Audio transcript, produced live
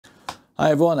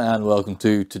Hi everyone and welcome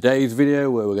to today's video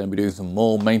where we're going to be doing some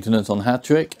more maintenance on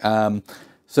Acrylic.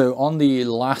 So on the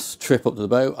last trip up to the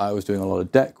boat I was doing a lot of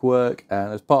deck work,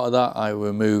 and as part of that I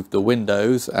removed the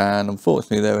windows, and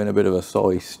unfortunately they're in a bit of a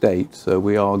sorry state, so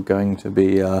we are going to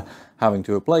be having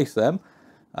to replace them.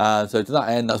 So to that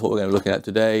end, that's what we're going to be looking at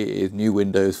today, is new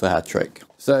windows for Acrylic.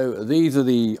 So these are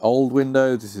the old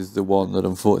windows. This is the one that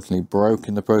unfortunately broke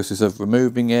in the process of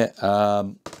removing it.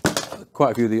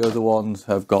 Quite a few of the other ones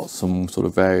have got some sort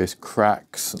of various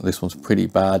cracks. This one's pretty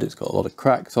bad, it's got a lot of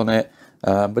cracks on it,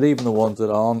 but even the ones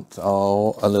that aren't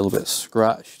are a little bit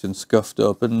scratched and scuffed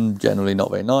up and generally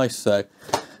not very nice. So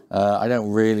I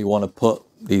don't really want to put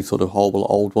these sort of horrible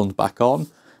old ones back on.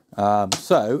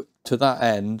 So to that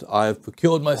end, I've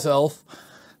procured myself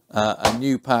a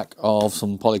new pack of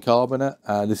some polycarbonate.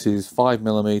 This is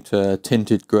 5mm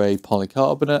tinted grey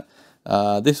polycarbonate.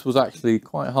 This was actually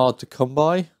quite hard to come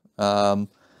by. One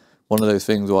of those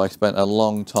things where I spent a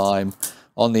long time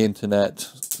on the internet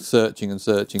searching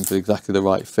for exactly the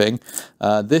right thing.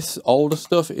 This older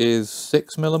stuff is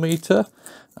 6mm,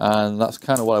 and that's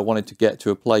kind of what I wanted to get to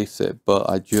replace it, but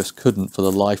I just couldn't for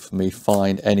the life of me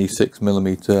find any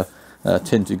 6mm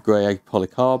tinted grey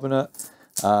polycarbonate.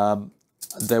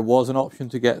 There was an option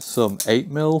to get some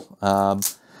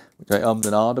 8mm, which I ummed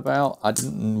and ahed about. I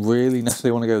didn't really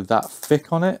necessarily want to go that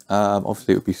thick on it.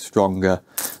 Obviously it would be stronger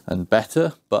and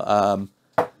better, but I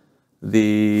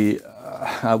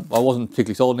wasn't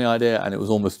particularly sold on the idea, and it was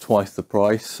almost twice the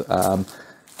price.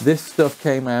 This stuff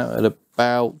came out at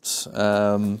about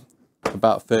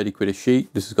 30 quid a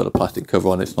sheet. This has got a plastic cover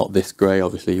on it. It's not this grey,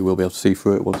 obviously you will be able to see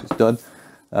through it once it's done.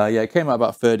 Yeah, it came out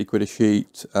about 30 quid a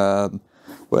sheet,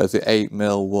 whereas the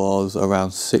 8mm was around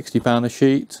 £60 a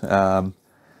sheet.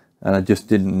 And I just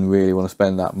didn't really want to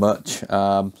spend that much,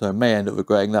 so I may end up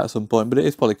regretting that at some point, but it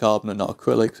is polycarbonate, not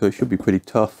acrylic, so it should be pretty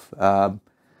tough.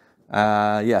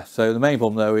 Yeah, so the main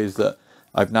problem though is that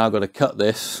I've now got to cut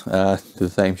this to the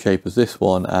same shape as this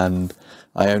one, and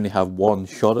I only have one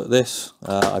shot at this.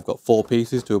 I've got 4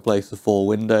 pieces to replace the 4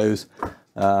 windows,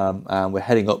 and we're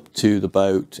heading up to the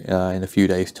boat in a few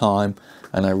days time,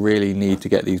 and I really need to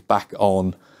get these back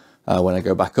on when I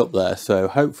go back up there, so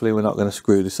hopefully we're not going to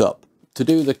screw this up. To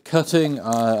do the cutting,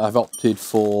 I've opted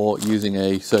for using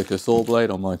a circular saw blade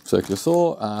on my circular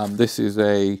saw. This is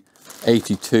a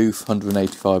 80-tooth,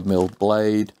 185mm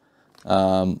blade.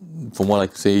 From what I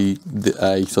can see,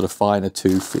 a sort of finer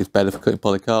tooth is better for cutting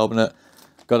polycarbonate.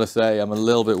 Gotta say, I'm a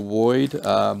little bit worried.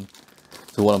 So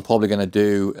what I'm probably going to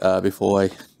do before I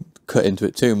cut into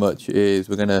it too much is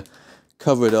we're going to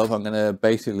cover it up. I'm going to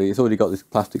basically, it's already got this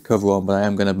plastic cover on, but I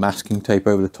am going to masking tape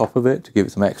over the top of it to give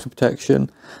it some extra protection,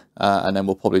 and then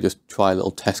we'll probably just try a little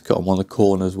test cut on one of the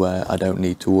corners where I don't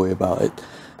need to worry about it,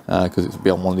 because it's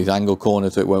beyond one of these angle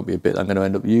corners, so it won't be a bit I'm going to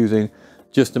end up using,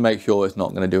 just to make sure it's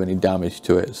not going to do any damage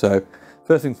to it. So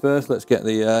first things first, let's get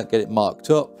it marked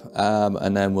up,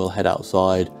 and then we'll head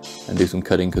outside and do some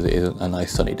cutting because it is a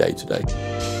nice sunny day today.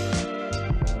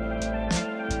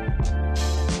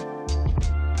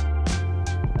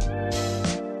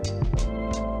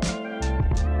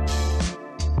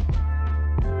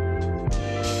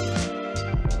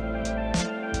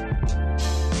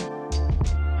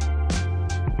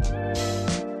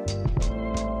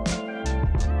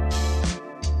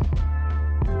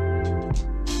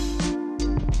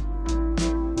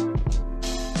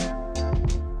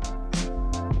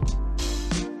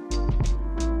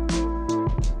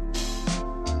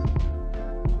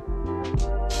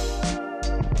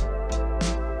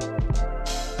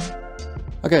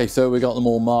 Okay, so we got them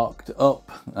all marked up.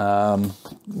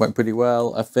 Went pretty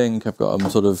well, I think. I've got them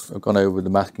I've gone over with the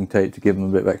masking tape to give them a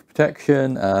bit of extra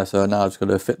protection. So now I've just got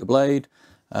to fit the blade,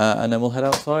 and then we'll head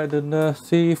outside and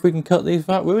see if we can cut these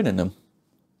without ruining them.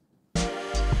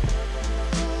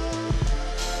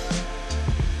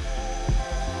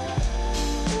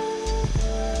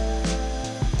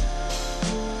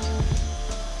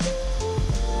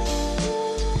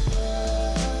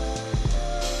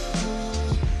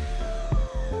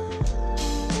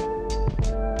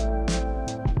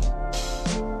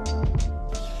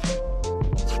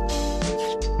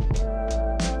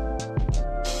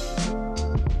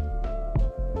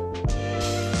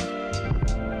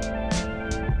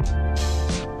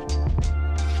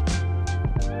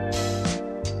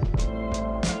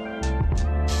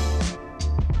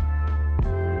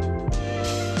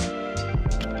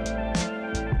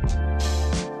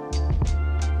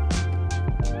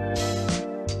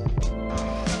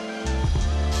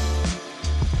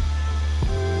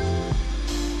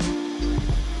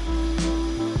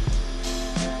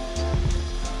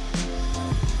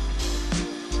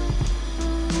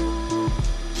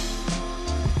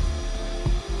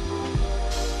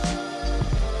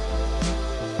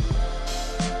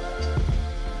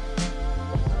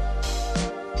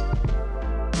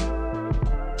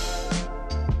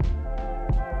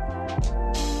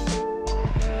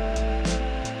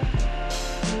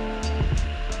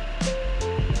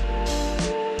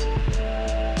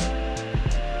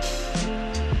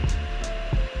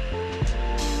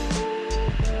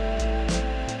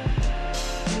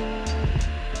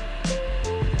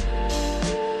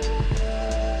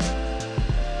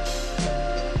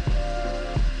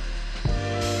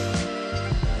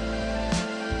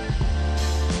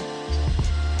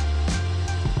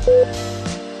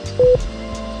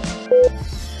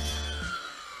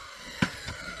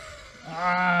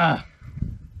 Ah!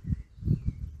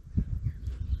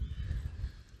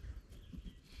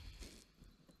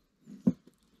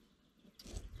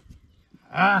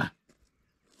 Ah!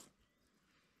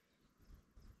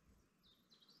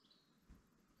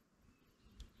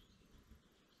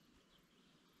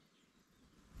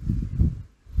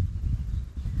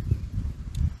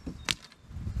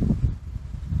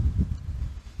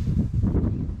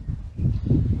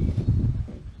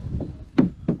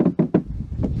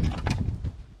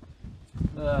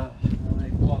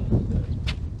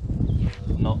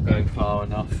 Not going far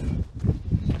enough.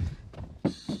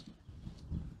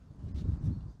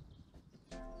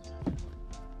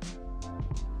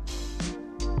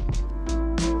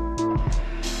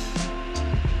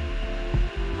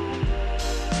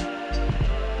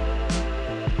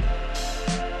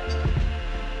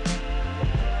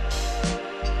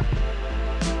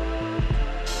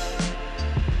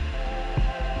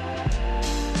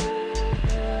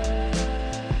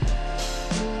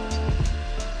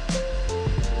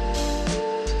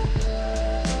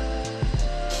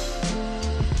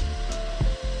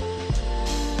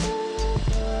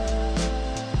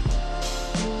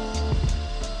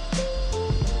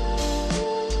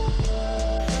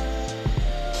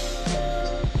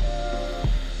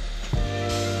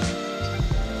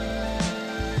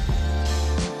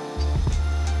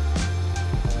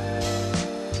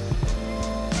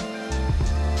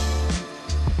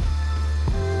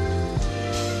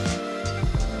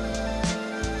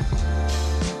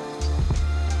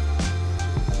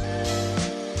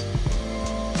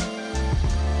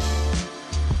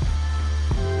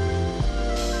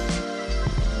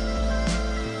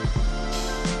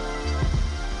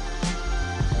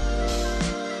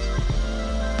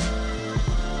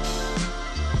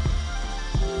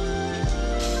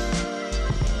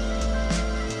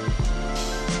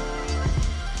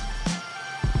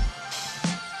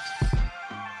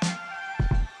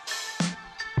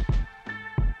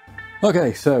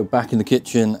 Okay, so back in the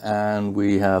kitchen, and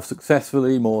we have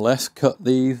successfully more or less cut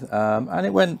these, and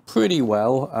it went pretty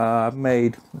well. I've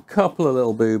made a couple of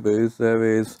little boo-boos. There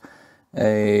is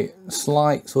a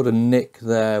slight sort of nick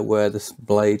there where this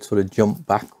blade sort of jumped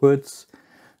backwards.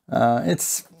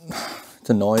 It's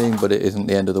annoying, but it isn't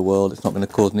the end of the world. It's not going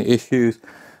to cause any issues.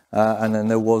 And then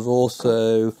there was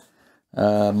also,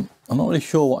 I'm not really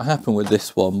sure what happened with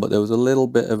this one, but there was a little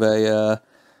bit of a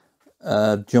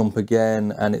jump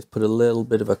again, and it's put a little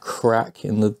bit of a crack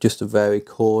in the just the very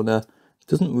corner. It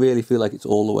doesn't really feel like it's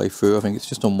all the way through. I think it's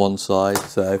just on one side.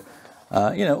 So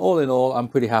you know, all in all, I'm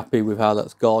pretty happy with how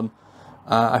that's gone.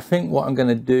 I think what I'm going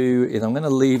to do is I'm going to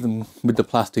leave them with the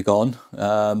plastic on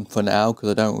for now, because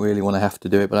I don't really want to have to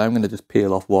do it, but I'm going to just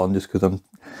peel off one just because I'm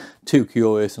too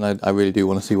curious, and I really do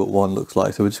want to see what one looks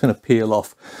like. So we're just going to peel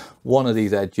off one of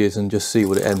these edges and just see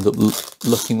what it ends up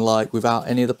looking like without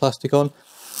any of the plastic on.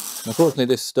 Unfortunately,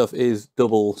 this stuff is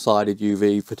double-sided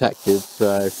UV protected,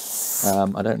 so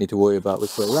I don't need to worry about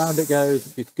which way around it goes,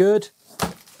 which is good.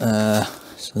 So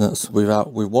that's with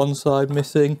one side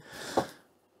missing.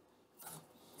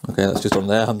 Okay, that's just on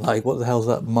there. I'm like, what the hell's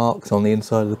that marks on the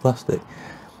inside of the plastic?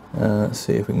 Let's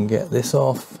see if we can get this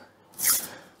off.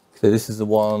 So this is the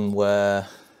one where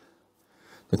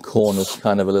the corner's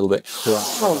kind of a little bit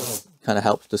cracked. Kind of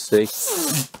helps to see.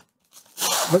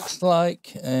 Looks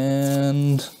like,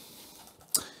 and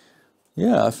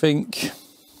yeah, I think,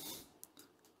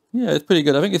 yeah, it's pretty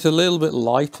good. I think it's a little bit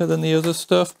lighter than the other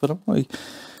stuff, but I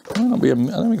don't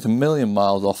think it's a million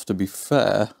miles off, to be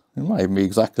fair. It might even be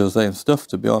exactly the same stuff,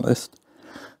 to be honest.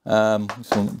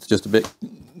 This one's just a bit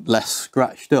less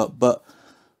scratched up, but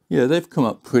yeah, they've come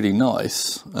up pretty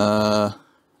nice. Like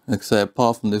I say,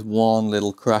 apart from this one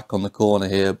little crack on the corner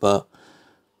here, but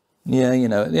yeah, you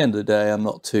know, at the end of the day, I'm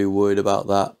not too worried about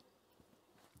that.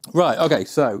 Right, okay,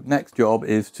 so next job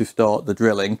is to start the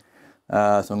drilling. So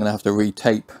I'm going to have to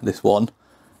retape this one,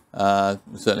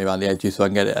 certainly around the edges, so I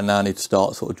can get it, and now I need to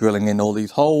start sort of drilling in all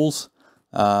these holes.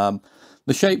 The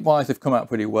shape-wise, they've come out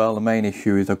pretty well. The main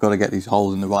issue is I've got to get these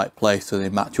holes in the right place so they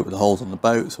match up with the holes on the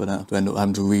boat, so I don't have to end up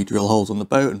having to re-drill holes on the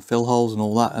boat and fill holes and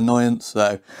all that annoyance.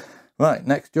 So, right,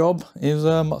 next job is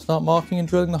start marking and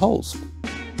drilling the holes.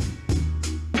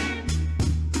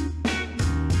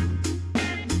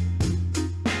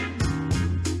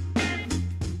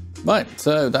 Right,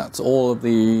 so that's all of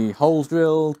the holes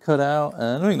drilled, cut out,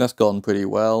 and I think that's gone pretty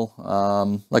well.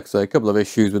 Like I say, a couple of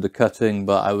issues with the cutting,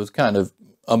 but I was kind of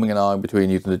umming and ahhing between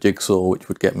using the jigsaw, which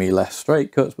would get me less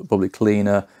straight cuts, but probably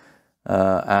cleaner,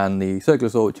 and the circular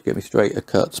saw, which would get me straighter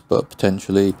cuts, but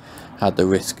potentially had the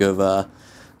risk of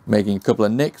making a couple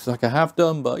of nicks like I have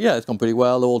done, but yeah, it's gone pretty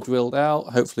well, all drilled out.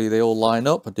 Hopefully they all line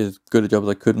up. I did as good a job as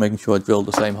I could making sure I drilled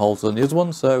the same holes on the other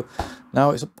one, so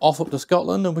now it's off up to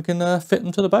Scotland and we can fit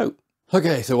them to the boat.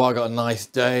 Okay, so while I got a nice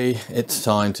day, it's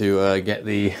time to get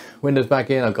the windows back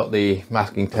in. I've got the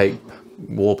masking tape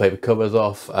wallpaper covers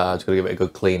off, just gotta give it a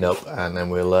good clean up, and then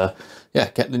we'll yeah,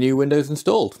 get the new windows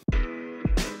installed.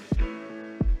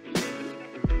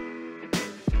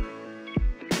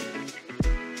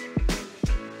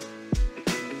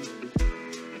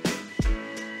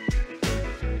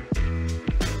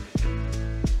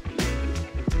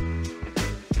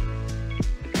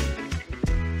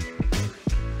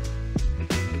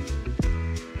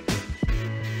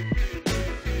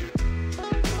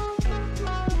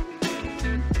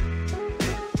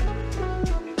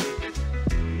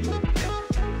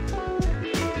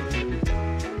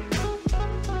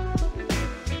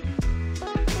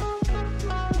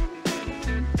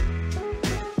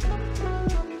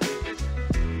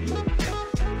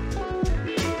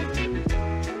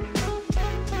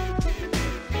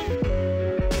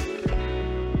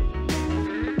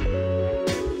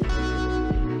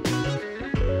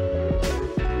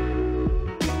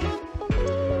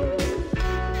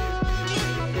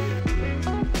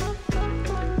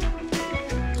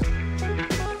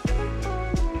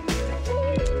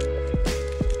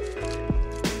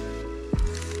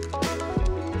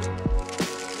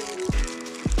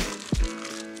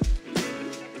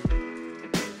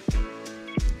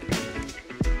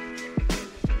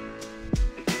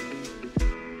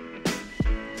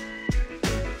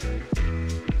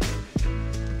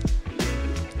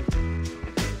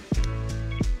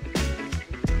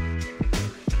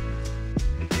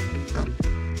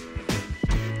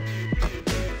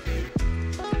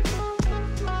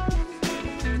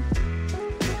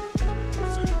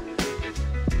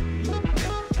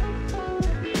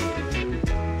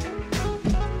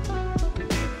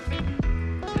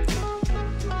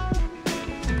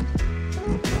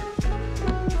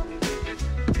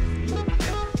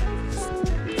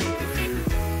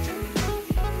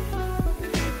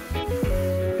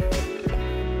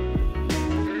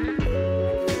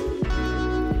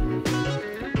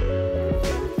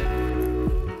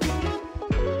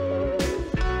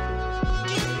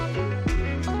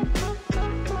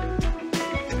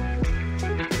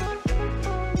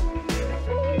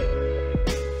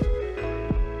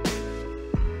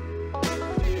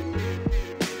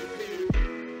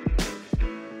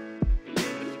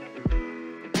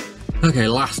 Okay,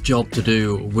 last job to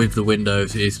do with the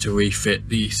windows is to refit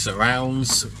the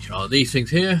surrounds, which are these things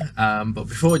here. But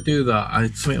before I do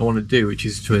that, something I want to do, which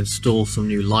is to install some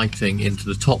new lighting into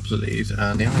the tops of these.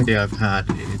 And the idea I've had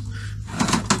is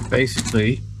to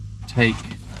basically take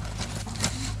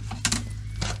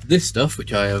this stuff,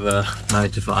 which I have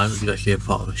managed to find, which is actually a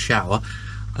part of a shower.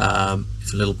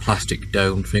 It's a little plastic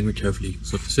dome thing, which hopefully you can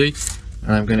sort of see.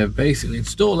 And I'm going to basically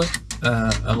install it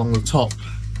along the top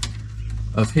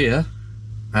of here,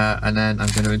 and then I'm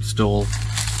going to install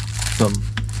some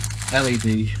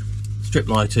LED strip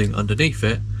lighting underneath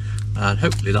it, and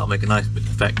hopefully that'll make a nice bit of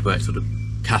effect where it sort of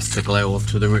casts a glow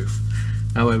onto the roof.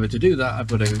 However, to do that I've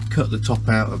got to cut the top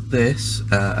out of this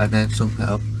and then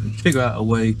somehow figure out a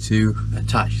way to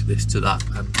attach this to that,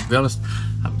 and to be honest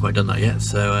I haven't quite done that yet,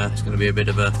 so it's going to be a bit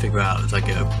of a figure out as I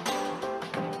go.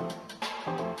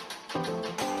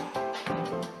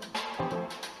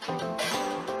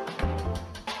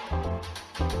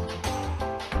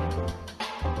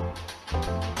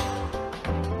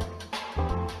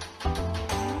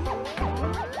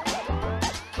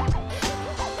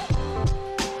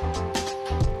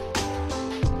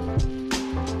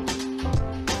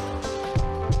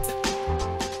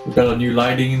 We've got our new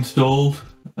lighting installed,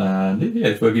 and yeah,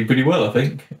 it's working pretty well, I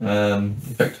think. In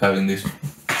fact, having this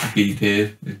bead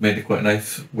here has made it quite a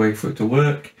nice way for it to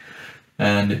work,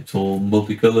 and it's all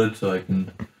multicoloured, so I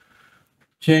can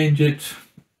change it.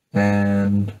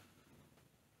 And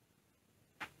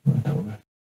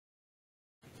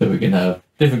so we can have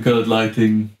different coloured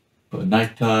lighting for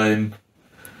night time,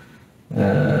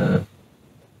 blue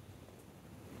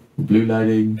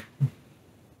lighting,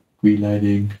 green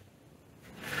lighting,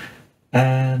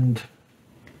 and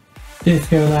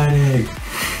disco lighting.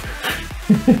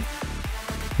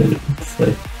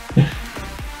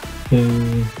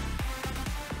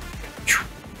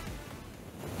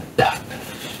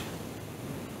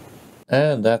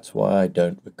 And that's why I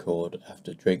don't record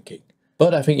after drinking.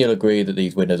 But I think you'll agree that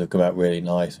these windows have come out really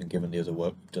nice, and given the other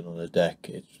work we've done on the deck,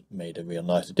 it's made a real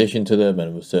nice addition to them,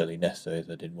 and it was certainly necessary as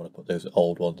I didn't want to put those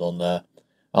old ones on there.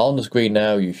 On the screen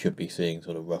now, you should be seeing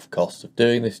sort of rough costs of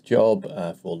doing this job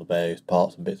for all the various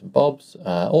parts and bits and bobs.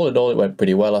 All in all, it went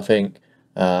pretty well, I think,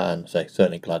 and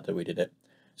certainly glad that we did it.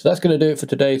 So that's going to do it for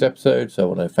today's episode. So I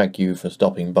want to thank you for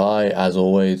stopping by. As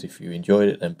always, if you enjoyed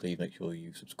it, then please make sure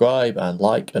you subscribe and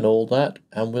like and all that,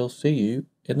 and we'll see you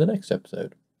in the next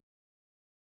episode.